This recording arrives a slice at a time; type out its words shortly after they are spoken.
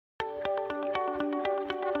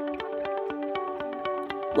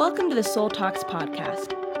Welcome to the Soul Talks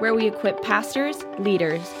podcast, where we equip pastors,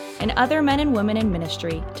 leaders, and other men and women in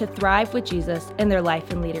ministry to thrive with Jesus in their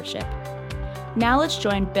life and leadership. Now let's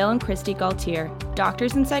join Bill and Christy Gaultier,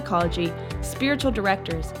 doctors in psychology, spiritual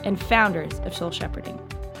directors, and founders of Soul Shepherding.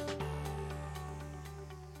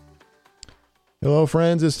 Hello,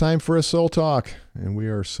 friends. It's time for a Soul Talk, and we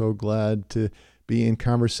are so glad to be in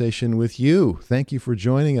conversation with you. Thank you for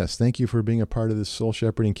joining us. Thank you for being a part of this Soul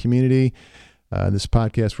Shepherding community. This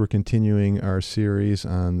podcast, we're continuing our series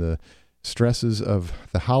on the stresses of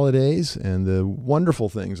the holidays and the wonderful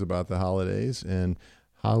things about the holidays and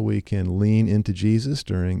how we can lean into Jesus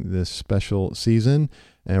during this special season.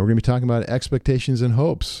 And we're going to be talking about expectations and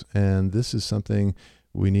hopes. And this is something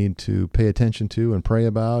we need to pay attention to and pray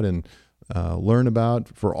about and learn about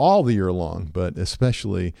for all the year long, but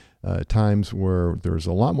especially times where there's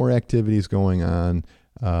a lot more activities going on,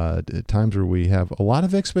 times where we have a lot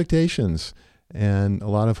of expectations and a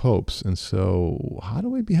lot of hopes. And so how do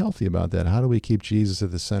we be healthy about that? How do we keep Jesus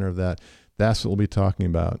at the center of that? That's what we'll be talking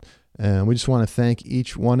about. And we just want to thank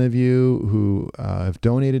each one of you who have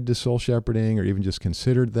donated to Soul Shepherding or even just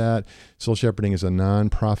considered that. Soul Shepherding is a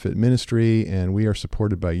nonprofit ministry, and we are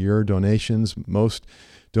supported by your donations. Most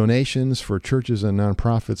donations for churches and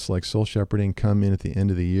nonprofits like Soul Shepherding come in at the end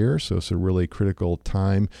of the year, so it's a really critical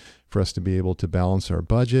time for us to be able to balance our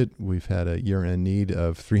budget. We've had a year-end need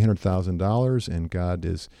of $300,000, and God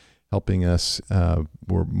is helping us.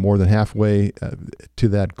 We're more than halfway to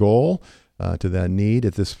that goal, to that need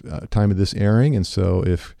at this time of this airing, and so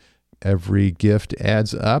if every gift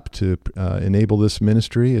adds up to enable this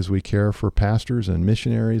ministry as we care for pastors and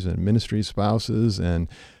missionaries and ministry spouses and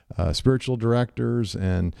spiritual directors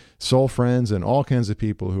and soul friends and all kinds of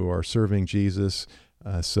people who are serving Jesus.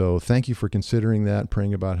 So thank you for considering that,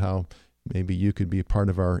 praying about how maybe you could be a part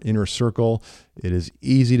of our inner circle. It is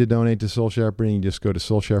easy to donate to Soul Shepherding. You just go to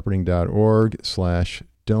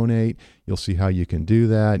soulshepherding.org/donate. You'll see how you can do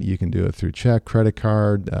that. You can do it through check, credit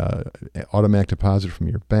card, automatic deposit from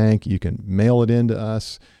your bank. You can mail it in to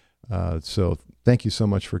us. So thank you so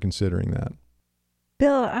much for considering that.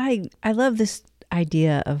 Bill, I love this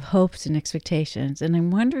idea of hopes and expectations, and I'm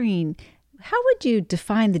wondering, how would you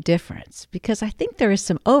define the difference? Because I think there is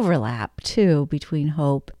some overlap too between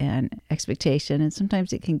hope and expectation, and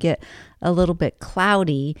sometimes it can get a little bit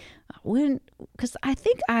cloudy because I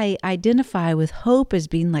think I identify with hope as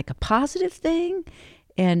being like a positive thing,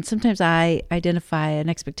 and sometimes I identify an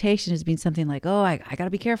expectation as being something like, oh, I got to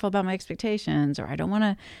be careful about my expectations, or I don't want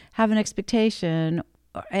to have an expectation.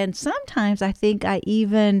 And sometimes I think I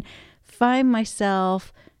even find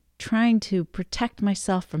myself trying to protect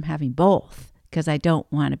myself from having both because I don't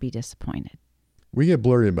want to be disappointed. We get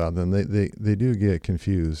blurry about them. They do get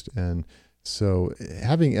confused. And so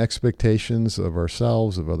having expectations of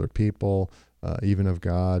ourselves, of other people, even of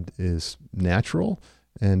God is natural.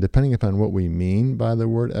 And depending upon what we mean by the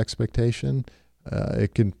word expectation,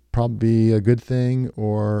 it can probably be a good thing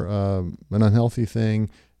or an unhealthy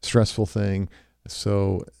thing, stressful thing.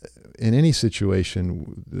 So in any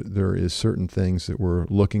situation, there is certain things that we're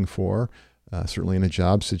looking for. Certainly in a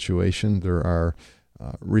job situation, there are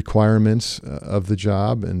requirements of the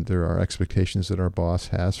job, and there are expectations that our boss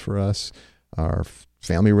has for us. Our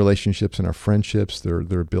family relationships and our friendships,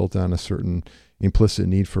 they're built on a certain implicit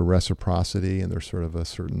need for reciprocity, and there's sort of a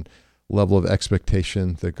certain level of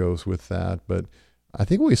expectation that goes with that. But I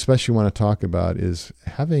think what we especially want to talk about is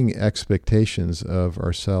having expectations of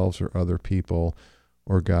ourselves or other people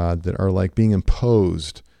or God that are like being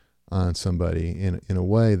imposed on somebody in a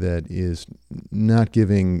way that is not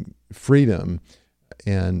giving freedom.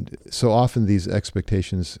 And so often these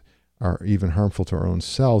expectations are even harmful to our own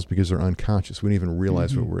selves because they're unconscious. We don't even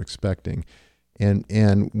realize what we're expecting.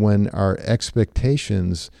 And when our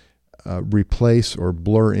expectations replace or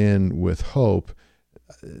blur in with hope,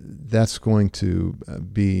 that's going to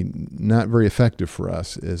be not very effective for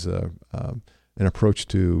us as an approach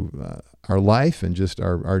to our life and just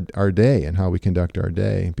our day and how we conduct our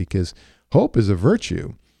day, because hope is a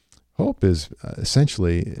virtue. Hope is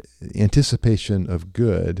essentially anticipation of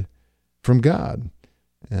good from God.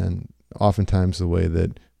 And oftentimes the way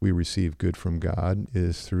that we receive good from God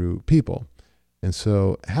is through people. And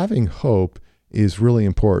so having hope is really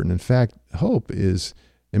important. In fact, hope is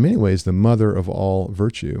in many ways the mother of all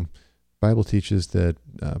virtue. The Bible teaches that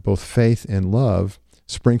both faith and love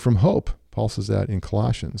spring from hope. Paul says that in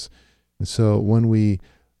Colossians. And so when we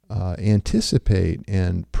anticipate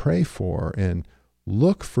and pray for and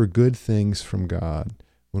look for good things from God,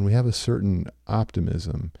 when we have a certain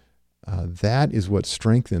optimism, that is what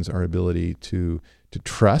strengthens our ability to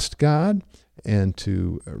trust God and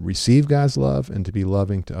to receive God's love and to be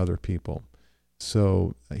loving to other people.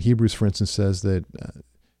 So Hebrews, for instance, says that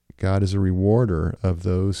God is a rewarder of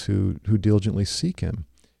those who diligently seek him.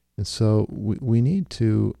 And so we need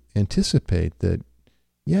to anticipate that,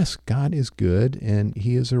 yes, God is good and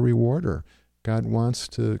he is a rewarder. God wants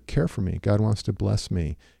to care for me. God wants to bless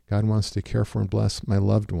me. God wants to care for and bless my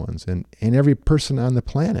loved ones and every person on the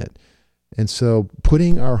planet. And so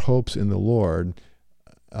putting our hopes in the Lord,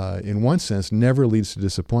 in one sense, never leads to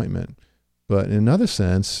disappointment. But in another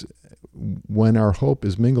sense, when our hope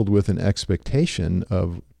is mingled with an expectation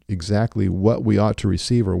of exactly what we ought to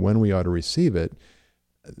receive or when we ought to receive it,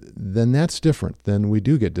 then that's different. Then we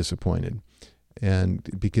do get disappointed.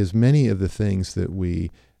 And because many of the things that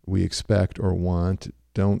we expect or want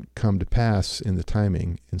don't come to pass in the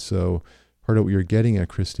timing. And so part of what you're getting at,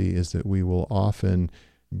 Christy, is that we will often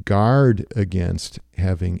guard against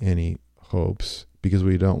having any hopes because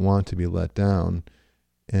we don't want to be let down.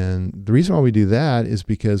 And the reason why we do that is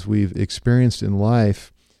because we've experienced in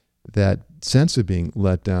life that sense of being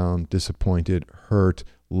let down, disappointed, hurt,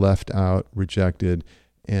 left out, rejected.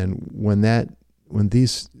 And when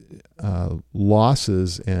these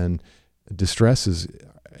losses and distresses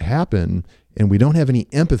happen and we don't have any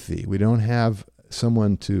empathy, we don't have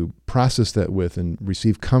someone to process that with and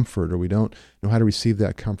receive comfort, or we don't know how to receive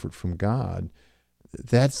that comfort from God,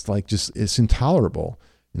 that's it's intolerable.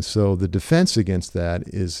 And so the defense against that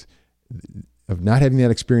is of not having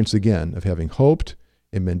that experience again, of having hoped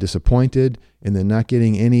and been disappointed and then not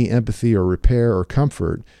getting any empathy or repair or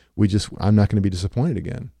comfort. I'm not going to be disappointed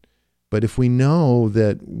again. But if we know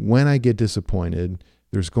that when I get disappointed,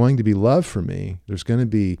 there's going to be love for me, there's going to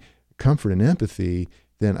be comfort and empathy,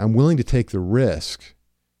 then I'm willing to take the risk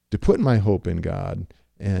to put my hope in God,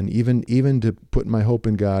 and even to put my hope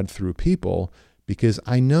in God through people, because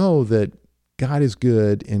I know that God is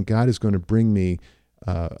good and God is going to bring me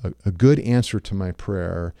a good answer to my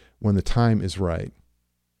prayer when the time is right.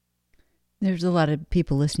 There's a lot of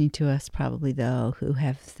people listening to us probably, though, who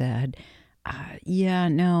have said, I'm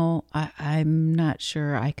not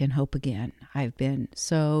sure I can hope again. I've been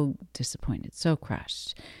so disappointed, so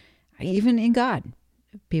crushed. Even in God,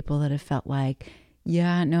 people that have felt like,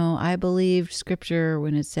 I believed Scripture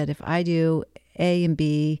when it said if I do A and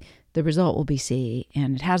B, the result will be C,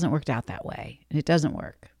 and it hasn't worked out that way, and it doesn't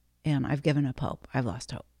work, and I've given up hope. I've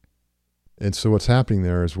lost hope. And so what's happening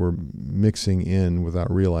there is we're mixing in, without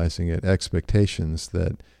realizing it, expectations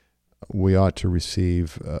that we ought to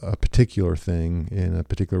receive a particular thing in a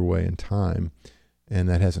particular way in time, and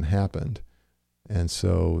that hasn't happened. And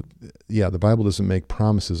so, the Bible doesn't make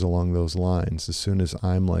promises along those lines. As soon as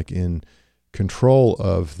I'm in control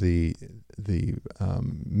of the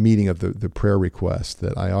meeting of the prayer request,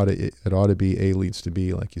 that it ought to be A leads to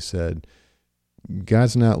B, like you said.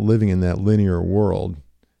 God's not living in that linear world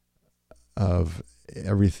of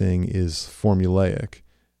everything is formulaic,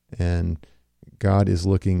 and God is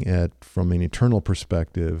looking at, from an eternal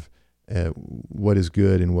perspective, at what is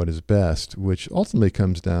good and what is best, which ultimately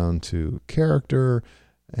comes down to character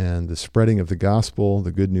and the spreading of the gospel,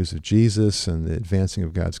 the good news of Jesus, and the advancing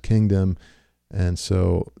of God's kingdom. And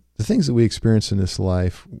so the things that we experience in this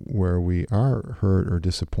life where we are hurt or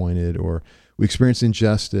disappointed, or we experience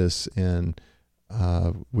injustice and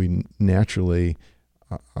we naturally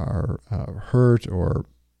are hurt or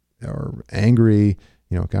angry,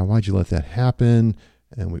 God, why'd you let that happen?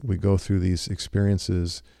 And we go through these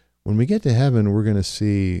experiences. When we get to heaven, we're going to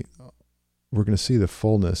see the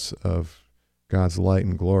fullness of God's light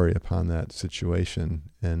and glory upon that situation.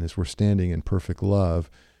 And as we're standing in perfect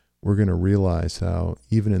love, we're going to realize how,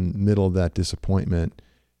 even in the middle of that disappointment,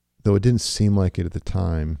 though it didn't seem like it at the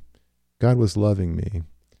time, God was loving me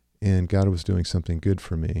and God was doing something good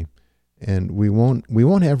for me. And we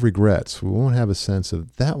won't have regrets. We won't have a sense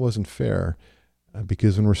of that wasn't fair,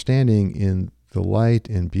 because when we're standing in the light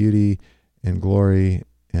and beauty and glory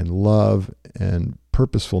and love and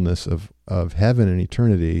purposefulness of heaven and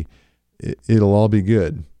eternity, it'll all be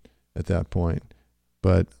good at that point.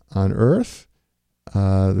 But on earth,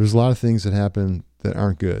 there's a lot of things that happen that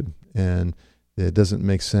aren't good, and it doesn't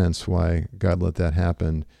make sense why God let that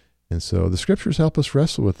happen. And so the Scriptures help us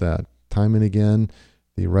wrestle with that time and again.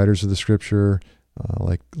 The writers of the Scripture,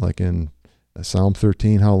 like in Psalm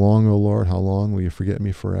 13, how long, O Lord, how long will you forget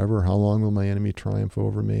me forever? How long will my enemy triumph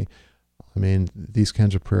over me? I mean, these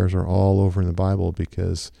kinds of prayers are all over in the Bible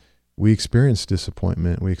because we experience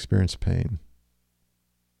disappointment, we experience pain.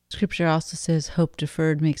 Scripture also says hope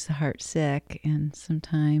deferred makes the heart sick, and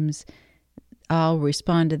sometimes I'll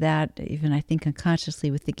respond to that, even I think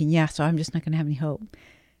unconsciously, with thinking, so I'm just not going to have any hope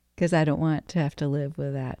because I don't want to have to live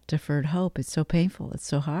with that deferred hope. It's so painful. It's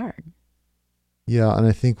so hard. Yeah, and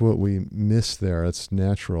I think what we miss there, it's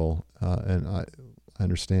natural, and I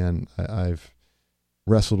understand I've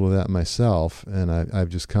wrestled with that myself, and I've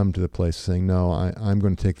just come to the place of saying, no, I'm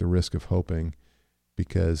going to take the risk of hoping,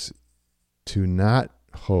 because to not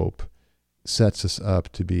hope sets us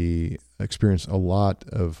up to experience a lot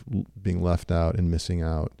of being left out and missing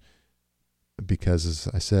out, because, as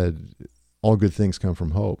I said, all good things come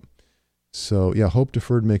from hope. So yeah, hope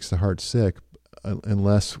deferred makes the heart sick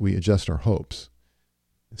unless we adjust our hopes.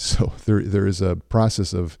 So there is a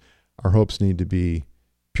process of our hopes need to be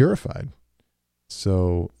purified.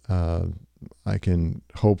 So I can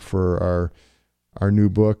hope for our new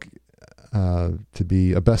book to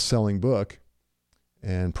be a best-selling book,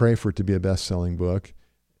 and pray for it to be a best-selling book,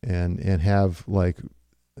 and have like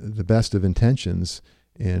the best of intentions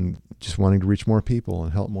and just wanting to reach more people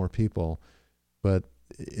and help more people. But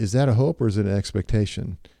is that a hope or is it an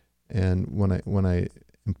expectation? And when I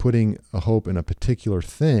am putting a hope in a particular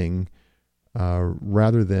thing,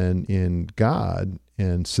 rather than in God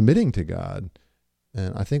and submitting to God,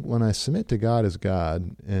 and I think when I submit to God as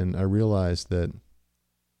God, and I realize that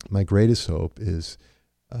my greatest hope is,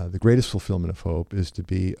 the greatest fulfillment of hope is to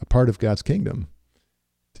be a part of God's kingdom,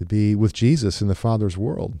 to be with Jesus in the Father's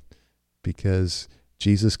world, because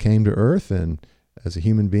Jesus came to earth and as a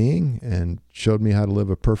human being and showed me how to live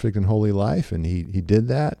a perfect and holy life, and he did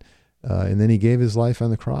that, and then he gave his life on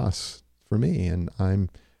the cross for me, and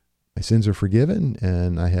my sins are forgiven,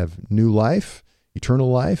 and I have new life, eternal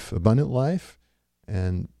life, abundant life,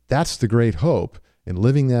 and that's the great hope. And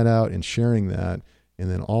living that out and sharing that, and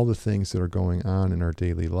then all the things that are going on in our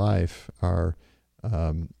daily life are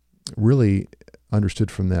really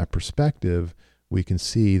understood from that perspective. We can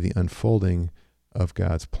see the unfolding of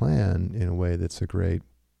God's plan in a way that's a great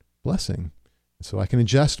blessing. So I can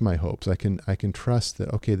adjust my hopes. I can trust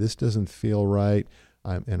that, okay, this doesn't feel right,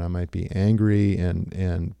 and I might be angry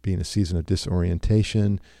and be in a season of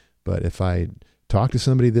disorientation. But if I talk to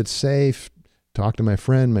somebody that's safe, talk to my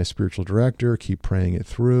friend, my spiritual director, keep praying it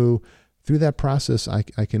through that process, I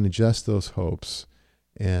can adjust those hopes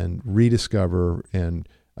and rediscover and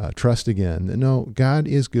trust again that no, God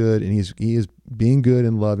is good, and He is being good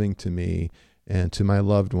and loving to me and to my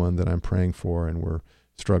loved one that I'm praying for, and we're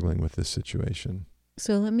struggling with this situation.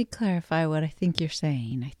 So let me clarify what I think you're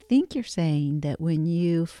saying. I think you're saying that when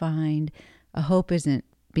you find a hope isn't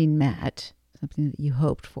being met, something that you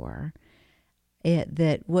hoped for,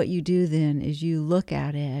 that what you do then is you look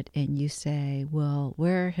at it and you say, well,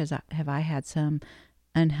 where have I had some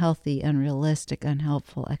unhealthy, unrealistic,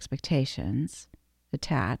 unhelpful expectations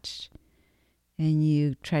attached? And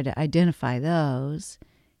you try to identify those,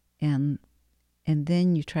 and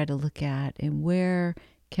then you try to look at, and where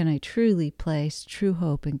can I truly place true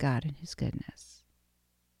hope in God and His goodness?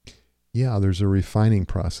 Yeah, there's a refining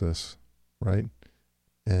process, right?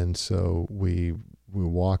 And so we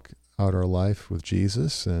walk out our life with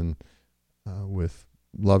Jesus, and with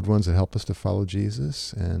loved ones that help us to follow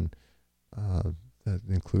Jesus, and that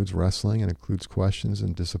includes wrestling, and includes questions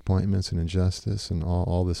and disappointments and injustice and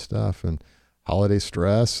all this stuff, and holiday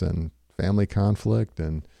stress and family conflict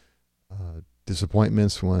and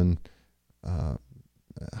disappointments when a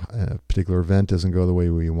particular event doesn't go the way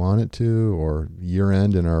we want it to, or year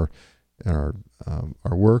end in our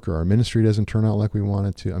work or our ministry doesn't turn out like we want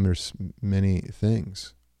it to. I mean, there's many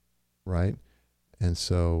things, right? And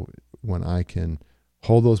so when I can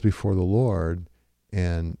hold those before the Lord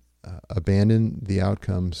and abandon the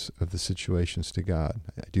outcomes of the situations to God,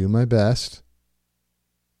 I do my best,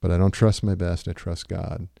 but I don't trust my best. I trust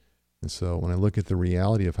God. And so when I look at the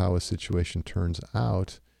reality of how a situation turns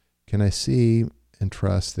out, can I see and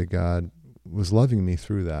trust that God was loving me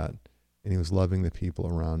through that, and He was loving the people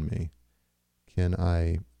around me? Can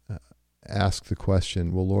I ask the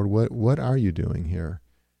question, well, Lord, what are you doing here?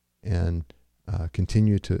 And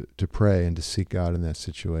continue to pray and to seek God in that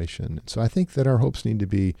situation. So I think that our hopes need to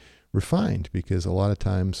be refined, because a lot of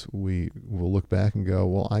times we will look back and go,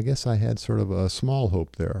 well, I guess I had sort of a small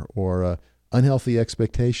hope there, or a unhealthy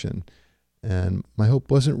expectation. And my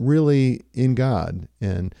hope wasn't really in God,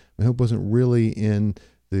 and my hope wasn't really in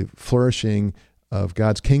the flourishing of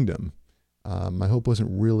God's kingdom. My hope wasn't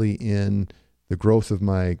really in the growth of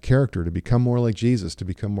my character to become more like Jesus, to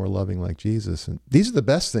become more loving like Jesus. And these are the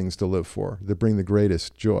best things to live for, that bring the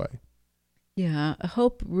greatest joy. Yeah,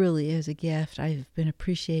 hope really is a gift. I've been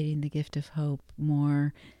appreciating the gift of hope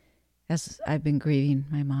more as I've been grieving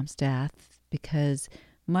my mom's death, because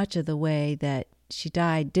much of the way that she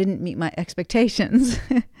died didn't meet my expectations,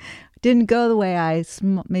 didn't go the way I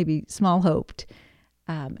maybe small hoped.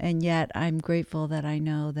 And yet I'm grateful that I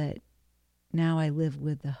know that now I live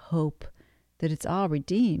with the hope that it's all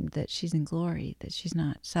redeemed, that she's in glory, that she's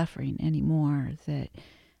not suffering anymore, that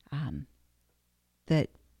that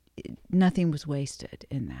nothing was wasted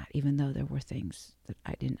in that, even though there were things that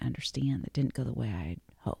I didn't understand that didn't go the way I had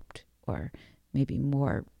hoped, or maybe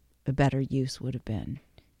a better use would have been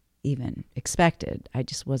even expected. I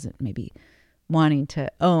just wasn't maybe wanting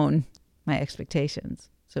to own my expectations.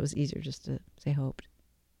 So it was easier just to say hoped.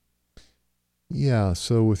 Yeah.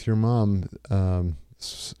 So with your mom,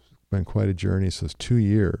 it's been quite a journey. So it's 2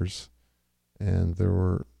 years, and there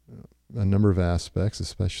were a number of aspects,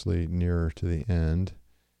 especially nearer to the end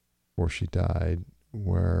before she died,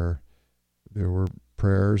 where there were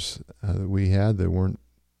prayers that we had that weren't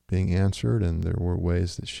being answered, and there were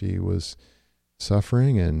ways that she was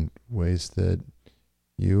suffering and ways that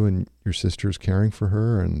you and your sisters caring for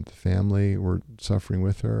her and the family were suffering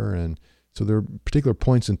with her. And so there were particular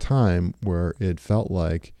points in time where it felt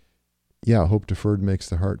like, yeah, hope deferred makes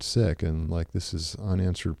the heart sick, and like this is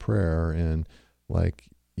unanswered prayer, and like,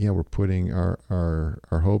 yeah, we're putting our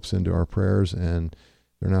hopes into our prayers and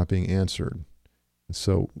they're not being answered. And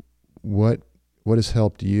so what has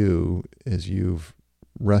helped you as you've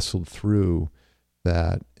wrestled through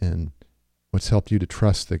that, and what's helped you to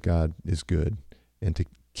trust that God is good and to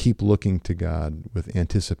keep looking to God with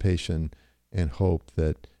anticipation and hope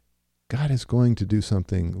that God is going to do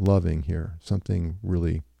something loving here, something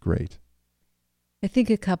really great? I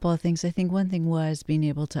think a couple of things. I think one thing was being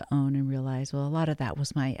able to own and realize, well, a lot of that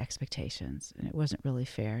was my expectations, and it wasn't really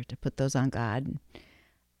fair to put those on God.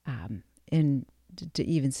 And to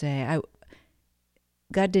even say,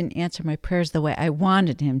 God didn't answer my prayers the way I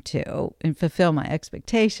wanted him to and fulfill my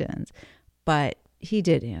expectations, but he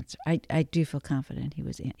did answer. I do feel confident he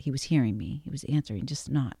was hearing me. He was answering, just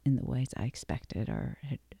not in the ways I expected or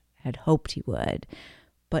had hoped he would,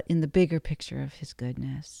 but in the bigger picture of his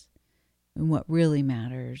goodness. And what really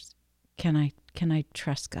matters, can I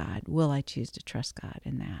trust God? Will I choose to trust God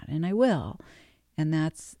in that? And I will. And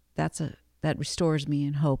that restores me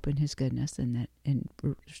in hope in his goodness, and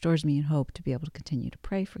restores me in hope to be able to continue to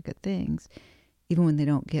pray for good things, even when they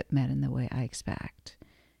don't get met in the way I expect.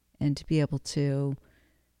 And to be able to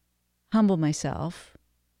humble myself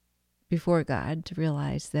before God to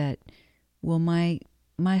realize that, well, my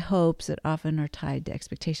hopes that often are tied to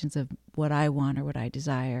expectations of what I want or what I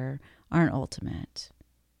desire aren't ultimate,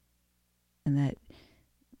 and that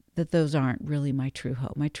those aren't really my true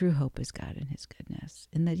hope. My true hope is God and his goodness,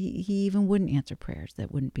 and that he even wouldn't answer prayers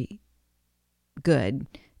that wouldn't be good,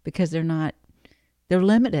 because they're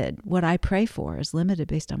limited. What I pray for is limited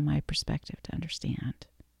based on my perspective to understand.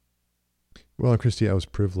 Well, Christy, I was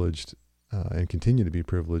privileged and continue to be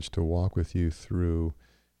privileged to walk with you through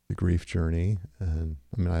the grief journey. And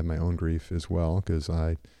I mean, I have my own grief as well, because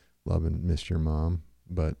I love and miss your mom,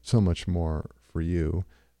 but so much more for you.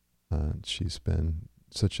 She's been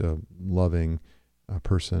such a loving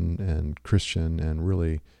person and Christian, and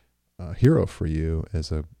really a hero for you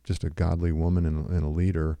as just a godly woman and a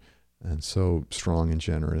leader, and so strong and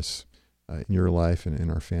generous in your life and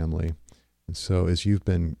in our family. And so as you've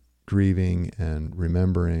been grieving and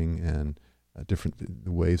remembering, and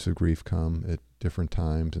the waves of grief come at different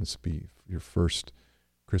times, and it's be your first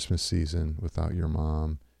Christmas season without your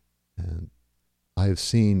mom, and I have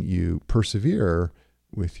seen you persevere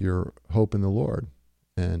with your hope in the Lord.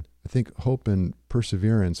 And I think hope and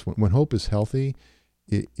perseverance, when hope is healthy,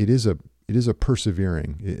 it is a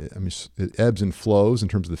persevering. It ebbs and flows in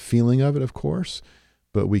terms of the feeling of it, of course,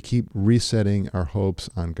 but we keep resetting our hopes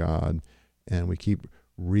on God, and we keep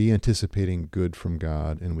re-anticipating good from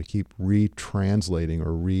God, and we keep retranslating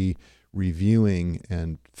or reviewing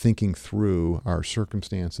and thinking through our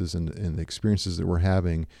circumstances and the experiences that we're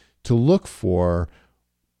having to look for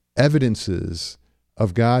evidences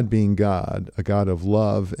of God being God, a God of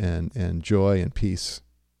love and joy and peace.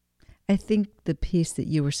 I think the piece that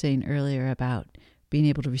you were saying earlier about being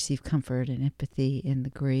able to receive comfort and empathy in the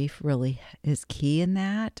grief really is key in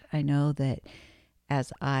that. I know that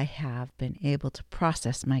as I have been able to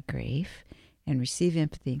process my grief and receive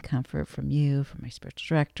empathy and comfort from you, from my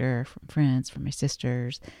spiritual director, from friends, from my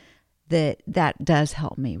sisters, that does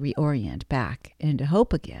help me reorient back into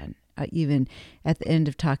hope again. Even at the end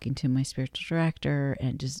of talking to my spiritual director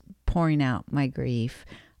and just pouring out my grief,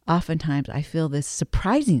 oftentimes I feel this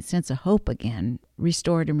surprising sense of hope again,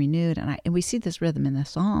 restored and renewed. And we see this rhythm in the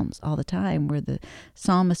Psalms all the time, where the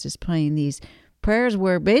psalmist is praying these prayers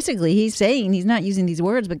where basically he's saying, he's not using these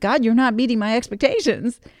words, but God, you're not meeting my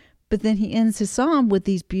expectations. But then he ends his psalm with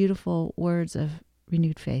these beautiful words of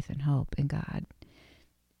renewed faith and hope in God.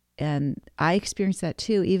 And I experienced that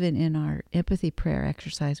too, even in our empathy prayer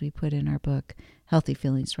exercise we put in our book, Healthy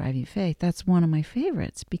Feelings, Thriving Faith. That's one of my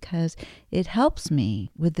favorites because it helps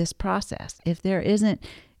me with this process. If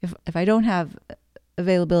I don't have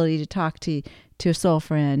availability to talk to a soul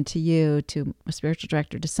friend, to you, to a spiritual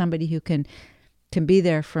director, to somebody who can be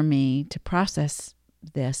there for me to process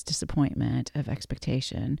this disappointment of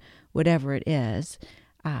expectation, whatever it is.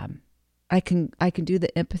 I can do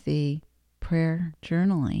the empathy prayer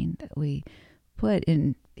journaling that we put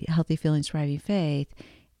in Healthy Feelings, Thriving Faith,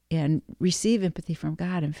 and receive empathy from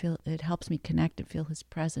God, and feel it helps me connect and feel His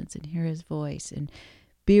presence and hear His voice and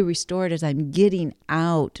be restored as I'm getting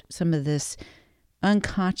out some of this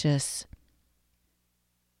unconscious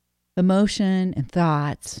emotion and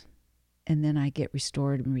thoughts, and then I get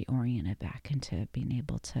restored and reoriented back into being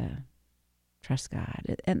able to trust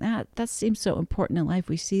God. And that seems so important in life.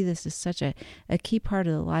 We see this as such a key part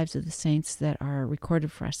of the lives of the saints that are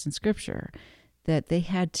recorded for us in Scripture, that they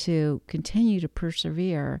had to continue to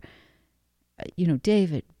persevere.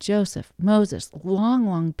 David, Joseph, Moses,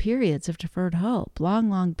 long periods of deferred hope,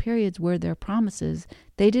 long periods where their promises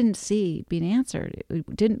they didn't see being answered.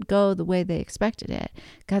 It didn't go the way they expected it.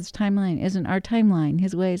 God's timeline isn't our timeline.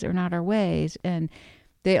 His ways are not our ways. And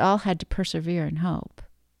they all had to persevere in hope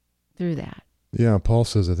through that. Yeah, Paul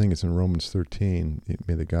says, I think it's in Romans 13,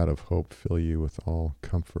 may the God of hope fill you with all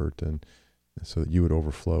comfort, and so that you would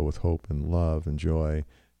overflow with hope and love and joy.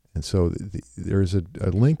 And so there's a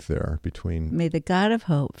link there between... May the God of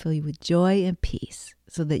hope fill you with joy and peace,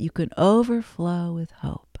 so that you can overflow with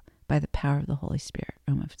hope by the power of the Holy Spirit.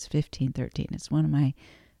 Romans 15:13. It's one of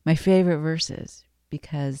my favorite verses,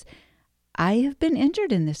 because I have been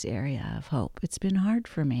injured in this area of hope. It's been hard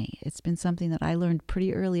for me. It's been something that I learned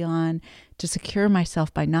pretty early on to secure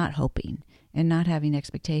myself by not hoping and not having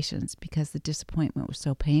expectations, because the disappointment was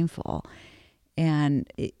so painful.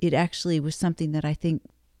 And it actually was something that I think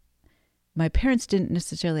my parents didn't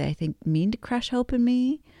necessarily, mean to crush hope in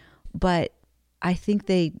me, but I think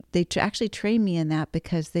they actually trained me in that,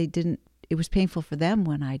 because it was painful for them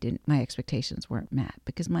when my expectations weren't met,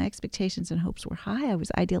 because my expectations and hopes were high. I was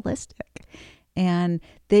idealistic, and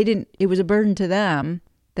it was a burden to them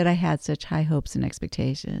that I had such high hopes and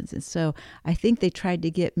expectations. And so I think they tried to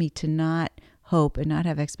get me to not hope and not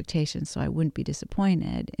have expectations so I wouldn't be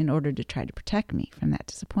disappointed, in order to try to protect me from that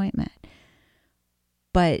disappointment.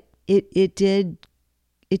 But it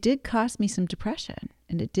did cause me some depression,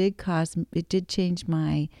 and it did change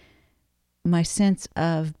my sense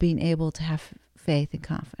of being able to have faith and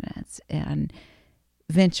confidence and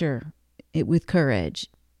venture it with courage.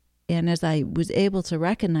 And as I was able to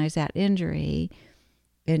recognize that injury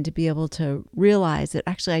and to be able to realize that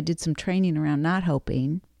actually I did some training around not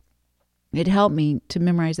hoping, it helped me to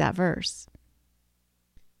memorize that verse.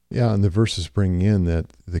 Yeah, and the verses bring in that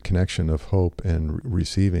the connection of hope and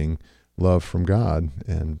receiving love from God,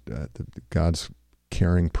 and God's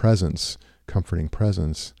caring presence, comforting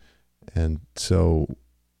presence. And so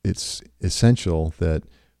it's essential that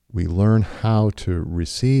we learn how to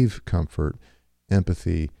receive comfort,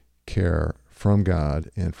 empathy, care from God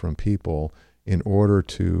and from people in order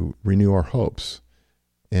to renew our hopes.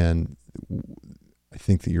 And I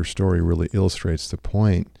think that your story really illustrates the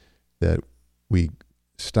point that we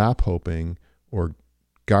stop hoping or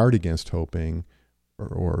guard against hoping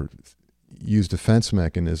or use defense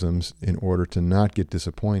mechanisms in order to not get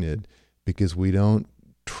disappointed, because we don't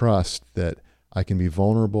trust that I can be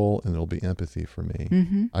vulnerable and there'll be empathy for me.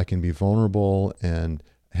 Mm-hmm. I can be vulnerable and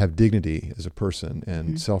have dignity as a person and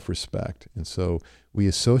mm-hmm. self-respect. And so we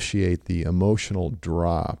associate the emotional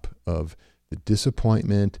drop of the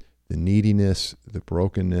disappointment, the neediness, the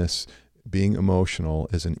brokenness, being emotional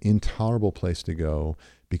as an intolerable place to go,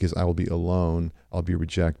 because I will be alone, I'll be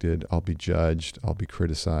rejected, I'll be judged, I'll be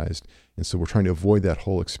criticized. And so we're trying to avoid that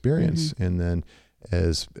whole experience. Mm-hmm. And then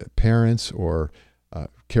as parents or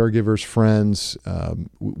caregivers, friends,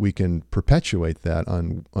 we can perpetuate that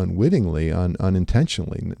unwittingly,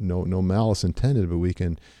 unintentionally, no malice intended, but we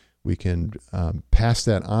can pass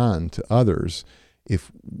that on to others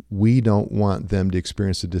if we don't want them to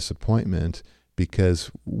experience the disappointment, because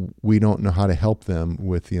we don't know how to help them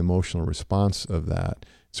with the emotional response of that.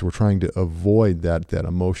 So we're trying to avoid that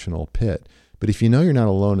emotional pit. But if you know you're not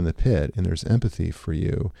alone in the pit, and there's empathy for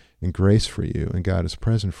you and grace for you, and God is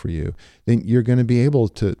present for you, then you're going to be able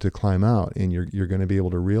to climb out, and you're going to be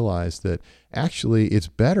able to realize that actually it's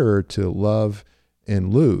better to love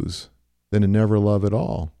and lose than to never love at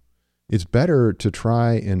all. It's better to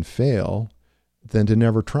try and fail than to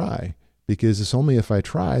never try, because it's only if I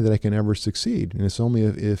try that I can ever succeed. And it's only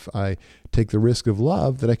if I take the risk of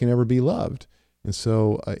love that I can ever be loved. And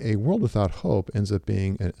so a world without hope ends up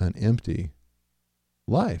being an empty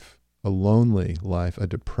life, a lonely life, a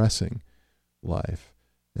depressing life.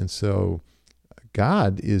 And so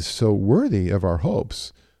God is so worthy of our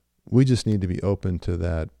hopes. We just need to be open to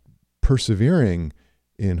that persevering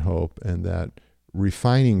in hope and that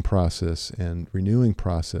refining process and renewing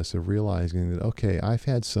process of realizing that, okay, I've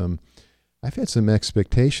had some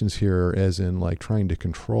expectations here, as in like trying to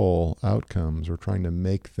control outcomes or trying to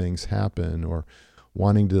make things happen, or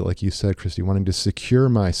wanting to, like you said, Christy, wanting to secure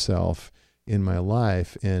myself in my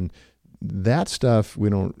life. And that stuff, we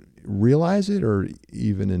don't realize it or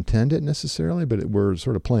even intend it necessarily, but we're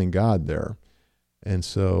sort of playing God there. And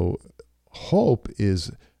so hope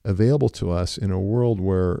is available to us in a world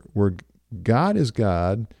where God is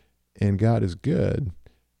God and God is good.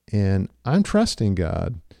 And I'm trusting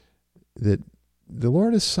God that the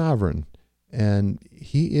Lord is sovereign and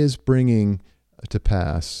he is bringing to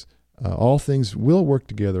pass all things will work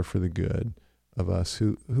together for the good of us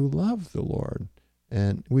who love the Lord.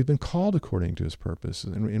 And we've been called according to his purpose.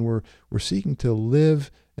 And we're seeking to live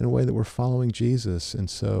in a way that we're following Jesus. And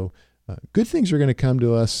so good things are going to come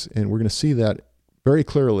to us, and we're going to see that very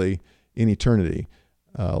clearly in eternity.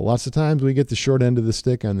 Lots of times we get the short end of the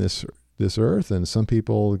stick on this earth, and some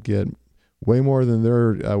people get way more than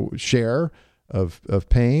their share of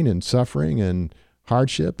pain and suffering and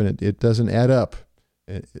hardship, and it doesn't add up.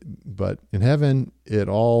 But in heaven, it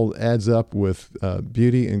all adds up with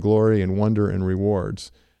beauty and glory and wonder and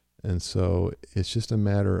rewards. And so it's just a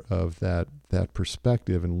matter of that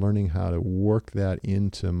perspective and learning how to work that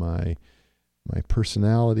into my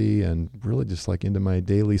personality and really just like into my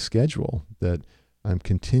daily schedule, that I'm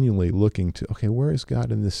continually looking to, okay, where is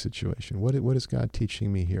God in this situation? What is God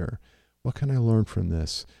teaching me here? What can I learn from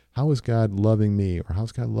this? How is God loving me, or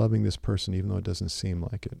how's God loving this person, even though it doesn't seem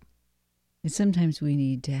like it? And sometimes we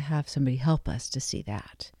need to have somebody help us to see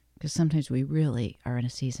that, because sometimes we really are in a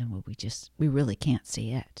season where we really can't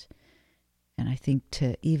see it. And I think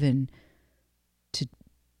to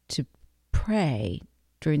pray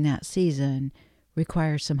during that season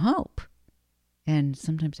requires some hope. And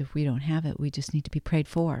sometimes if we don't have it, we just need to be prayed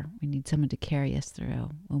for. We need someone to carry us through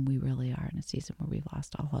when we really are in a season where we've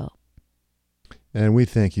lost all hope. And we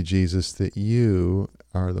thank you, Jesus, that you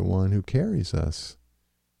are the one who carries us.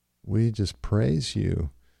 We just praise you,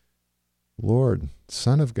 Lord,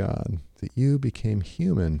 Son of God, that you became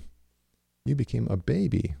human. You became a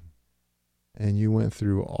baby, and you went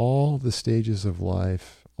through all the stages of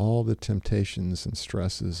life, all the temptations and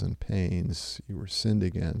stresses and pains you were sinned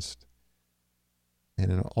against.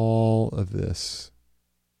 And in all of this,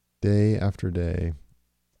 day after day,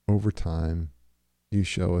 over time, you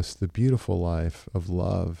show us the beautiful life of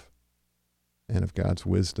love and of God's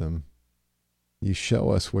wisdom. You show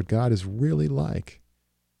us what God is really like.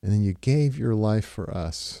 And then you gave your life for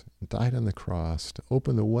us, and died on the cross to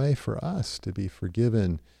open the way for us to be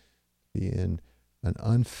forgiven, be in an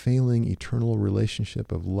unfailing eternal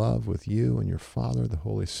relationship of love with you and your Father, the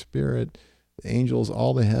Holy Spirit, the angels,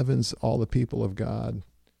 all the heavens, all the people of God.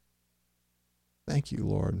 Thank you,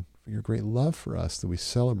 Lord, for your great love for us that we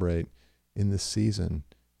celebrate in this season.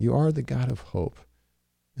 You are the God of hope,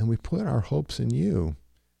 and we put our hopes in you.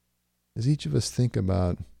 As each of us think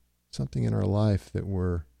about something in our life that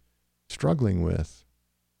we're struggling with,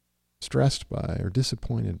 stressed by, or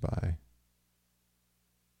disappointed by,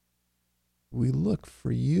 we look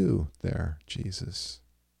for you there, Jesus.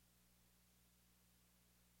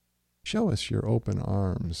 Show us your open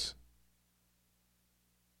arms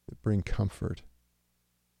that bring comfort.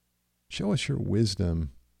 Show us your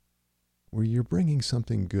wisdom where you're bringing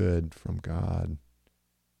something good from God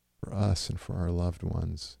for us and for our loved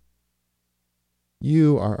ones.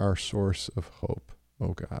 You are our source of hope, O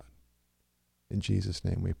God. In Jesus'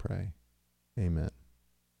 name we pray. Amen.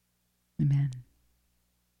 Amen.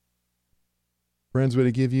 Friends, would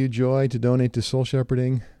it give you joy to donate to Soul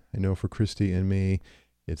Shepherding? I know for Christy and me,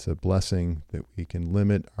 it's a blessing that we can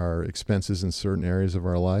limit our expenses in certain areas of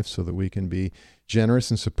our life so that we can be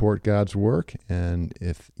generous and support God's work. And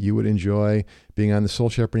if you would enjoy being on the Soul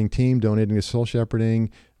Shepherding team, donating to Soul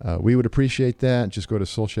Shepherding, we would appreciate that. Just go to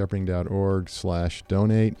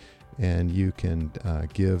soulshepherding.org/donate, and you can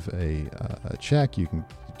give a check. You can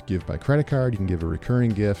give by credit card. You can give a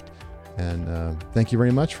recurring gift. And thank you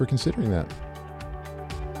very much for considering that.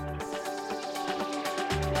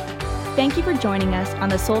 Thank you for joining us on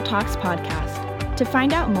the Soul Talks podcast. To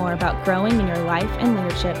find out more about growing in your life and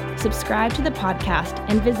leadership, subscribe to the podcast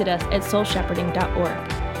and visit us at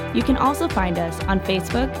soulshepherding.org. You can also find us on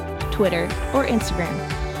Facebook, Twitter, or Instagram.